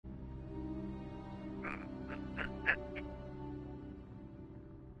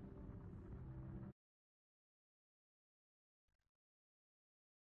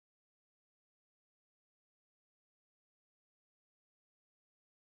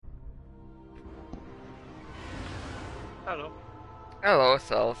Hello. Hello,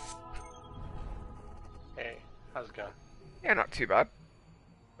 Cells. Hey, how's it going? Yeah, not too bad.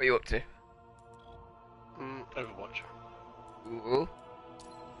 What are you up to? Overwatch. Ooh.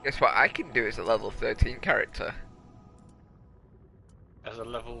 Guess what I can do as a level 13 character? As a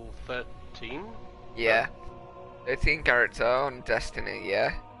level 13? Yeah. 13 character on Destiny,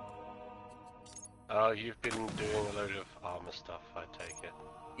 yeah? Oh, you've been doing a load of armor stuff, I take it.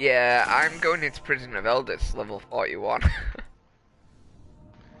 Yeah, I'm going into Prison of Elders, level 41.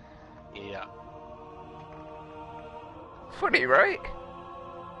 Yeah. Funny, right?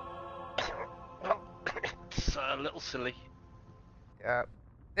 Well, it's a little silly. Yeah.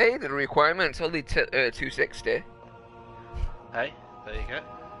 Hey, the requirement's only 260. Hey, there you go.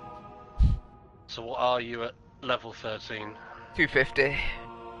 So what are you at level 13? 250.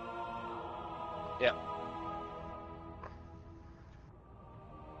 Yep.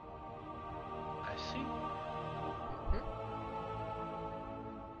 I see.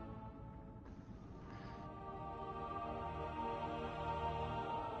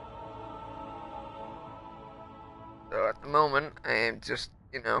 So at the moment, I am just,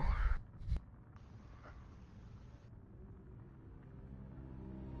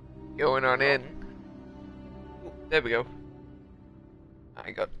 going on in. Ooh, there we go.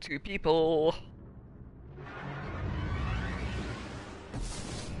 I got 2 people.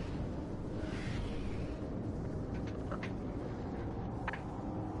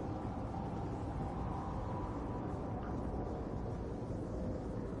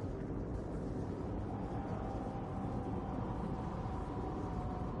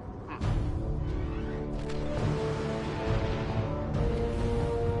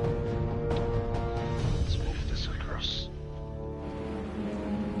 Let's move this across.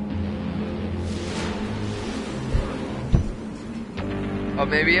 Or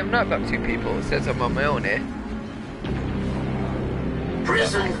maybe I've not got 2 people. It says I'm on my own here.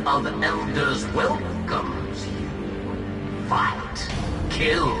 Prison of Elders welcomes you. Fight.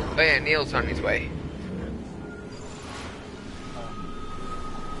 Kill. Oh yeah, Neil's on his way.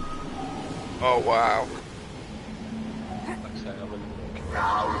 Oh wow. Like I say, I'm in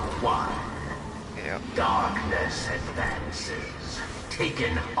Round one. Yeah. Darkness advances. Take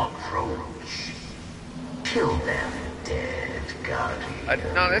an approach. Kill them, dead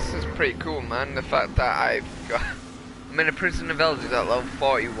guardian. No, this is pretty cool, man. The fact that I'm in a Prison of Elders at level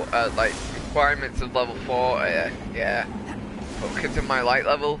 40, like requirements of level 40. Yeah. But because of my light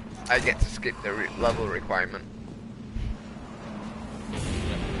level, I get to skip the level requirement. Let's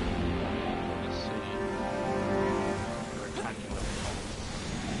see. You're attacking them.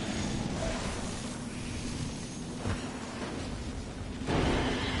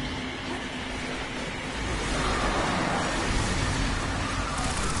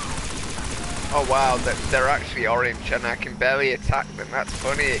 Oh wow, they're actually orange and I can barely attack them. That's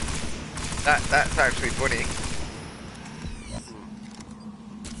funny. That's actually funny.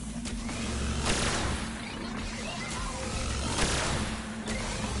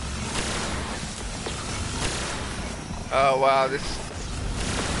 Oh wow, this.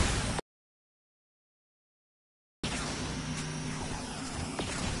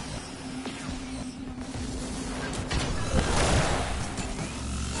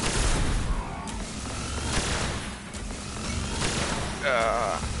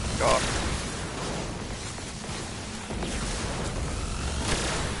 God.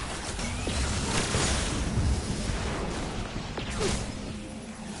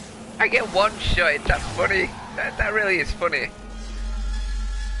 I get one shot. That's funny. That really is funny.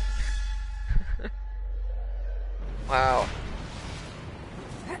 Wow.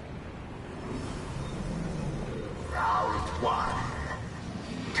 Round one.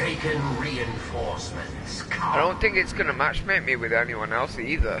 Taken reinforcements. I don't think it's gonna matchmake me with anyone else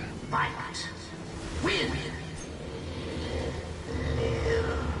either. Fight. Win.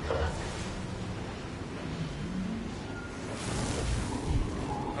 Live. Ugh.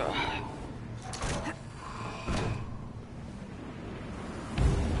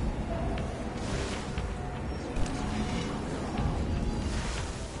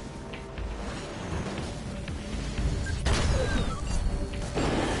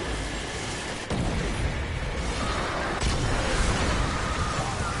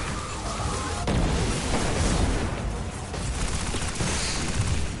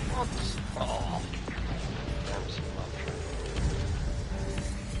 Oh, damn Sumatra.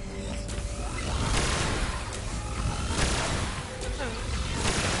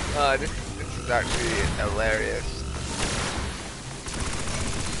 This is actually hilarious.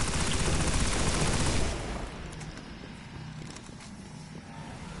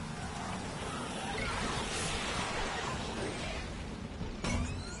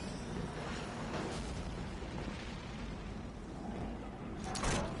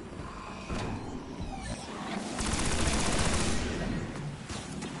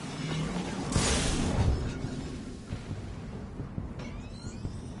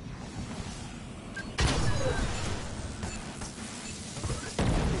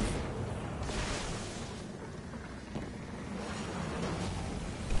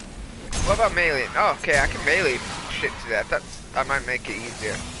 What about melee? Oh, okay, I can melee shit to that. That might make it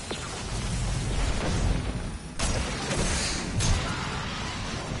easier.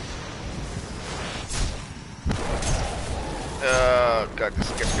 Oh god,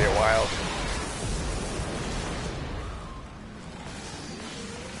 this is gonna be a while.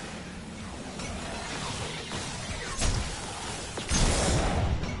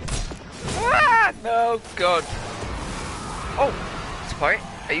 Ah, no, god. Oh, that's point.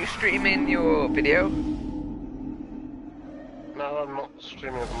 Are you streaming your video? No, I'm not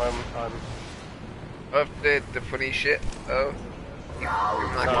streaming at the moment. I'm. Of the funny shit? Oh. Like No, a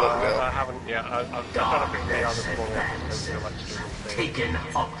little bit. I haven't yet. I've done a bit of the other one. Taken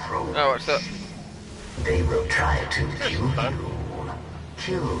approach. Oh, what's up? They will try to kill fun. you.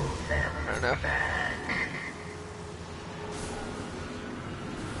 Kill them I don't know. back.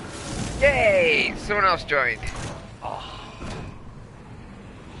 Yay! Someone else joined. Oh.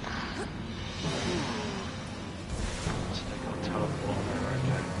 So they got a teleport on there,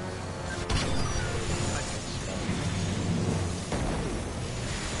 okay.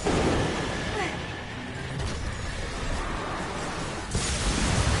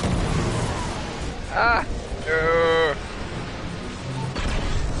 Ah! No!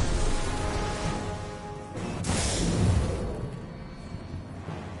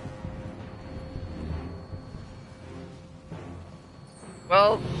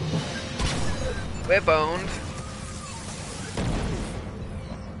 Well, we're boned.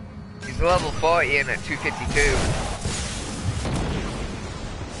 He's level 40 in at 252.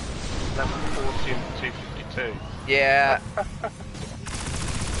 Level 40 and 252. Yeah.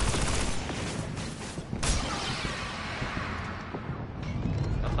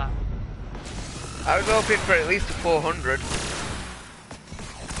 Not that. I was hoping for at least a 400.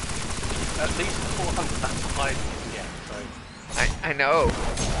 At least 400, that's the highest you can get, so. I know.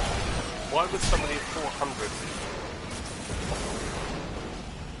 Why would somebody at 400?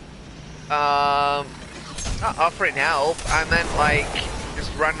 Not offering help. I meant like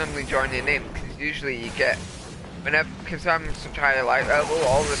just randomly joining in. Because usually you get, because I'm such high light level,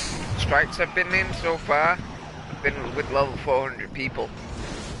 all the strikes I've been in so far have been with level 400 people.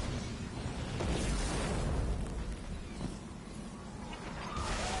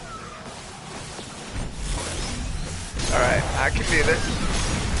 Alright, I can do this.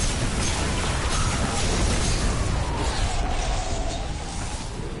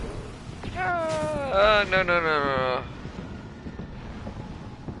 No, no, no, no.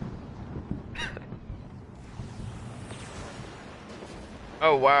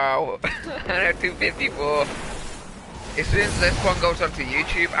 Oh, wow. I have 254. As soon as this one goes onto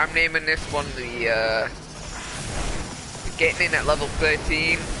YouTube, I'm naming this one the, getting in at level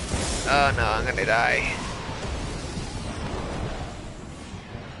 13. Oh, no, I'm gonna die.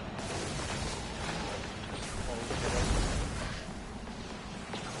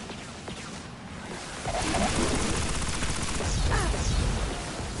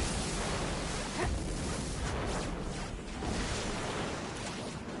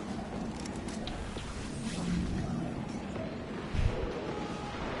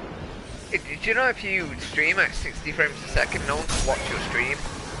 Did you know if you stream at 60 frames a second, no one can watch your stream?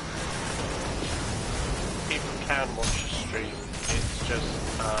 People can watch the stream, it's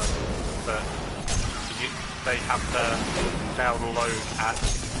just that they have to download at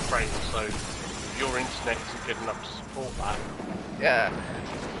 60 frames, so if your internet isn't good enough to support that. Yeah.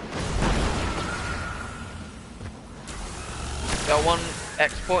 So I want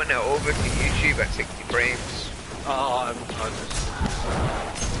exporting it over to YouTube at 60 frames. Oh, I just...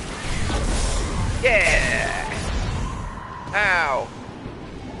 Yeah! Ow!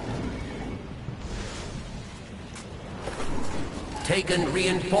 Taken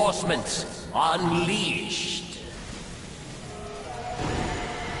reinforcements. Unleashed.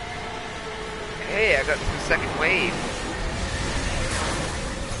 Hey, I got to the second wave.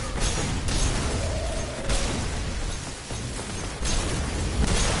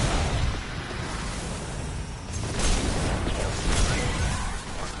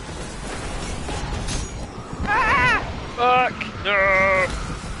 Fuck! No!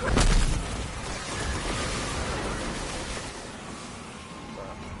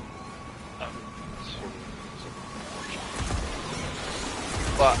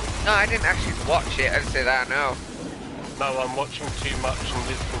 What? No, I didn't actually watch it, I just said I know. No, I'm watching too much and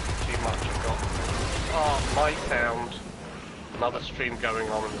listening to too much. I've got my sound, another stream going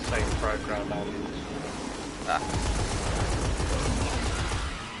on in the same program, and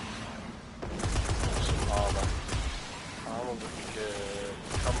some armor. Armor would be good.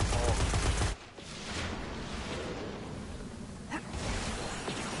 Come on.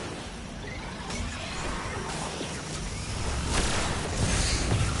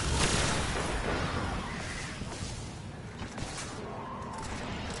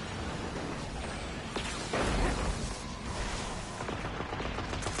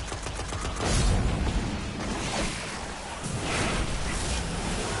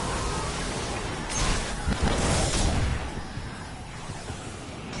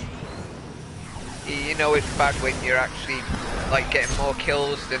 know it's bad when you're actually like getting more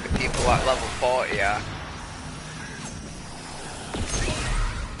kills than the people at level 40 are.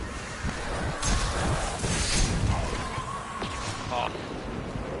 Oh.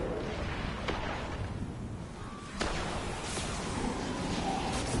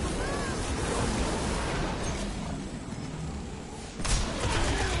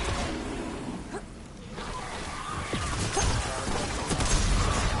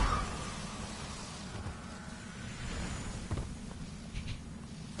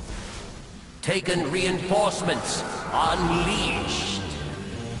 Taken reinforcements. Unleashed.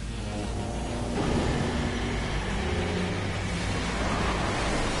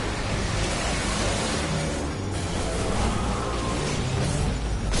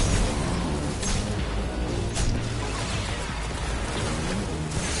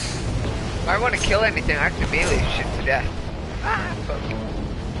 If I want to kill anything, I can melee shit to death. Ah, fuck.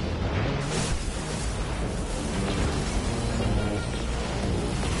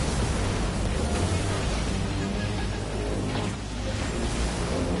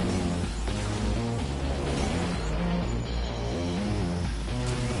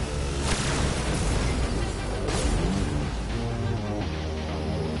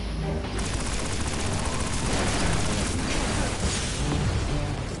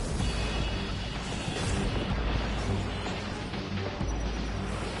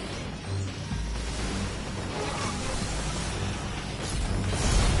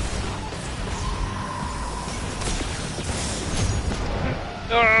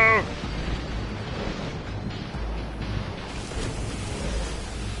 No!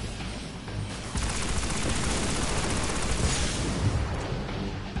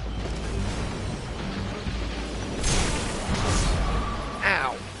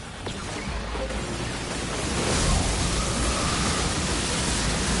 Ow.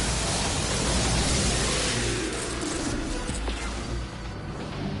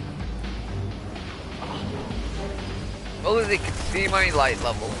 Only they can see my light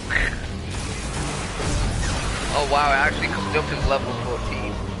level. Oh wow, it actually comes up as level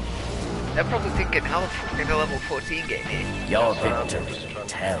 14. They're probably thinking, how the fuck did a level 14 get in? Your victory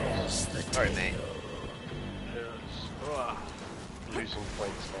tells the Sorry, mate. Losing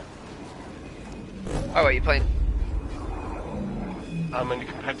points now. Oh, are you playing? I'm in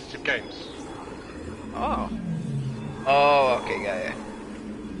competitive games. Oh. Oh, okay, yeah.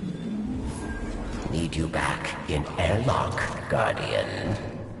 Need you back in airlock, Guardian.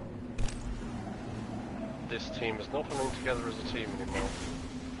 This team is not pulling together as a team anymore.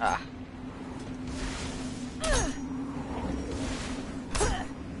 Ah.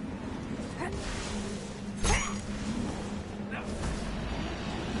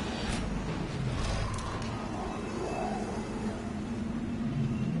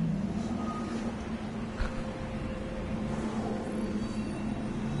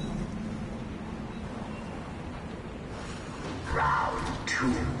 Round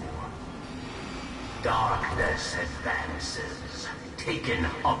 2. Darkness advances. Taken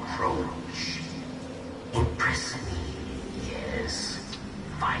approach. Impress me, yes.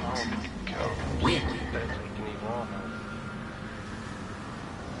 Fight and win. They're taking even armor.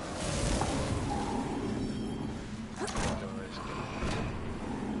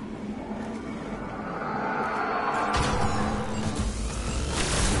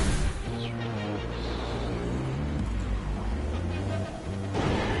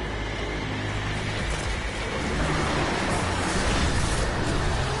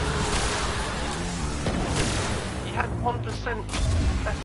 He had 1%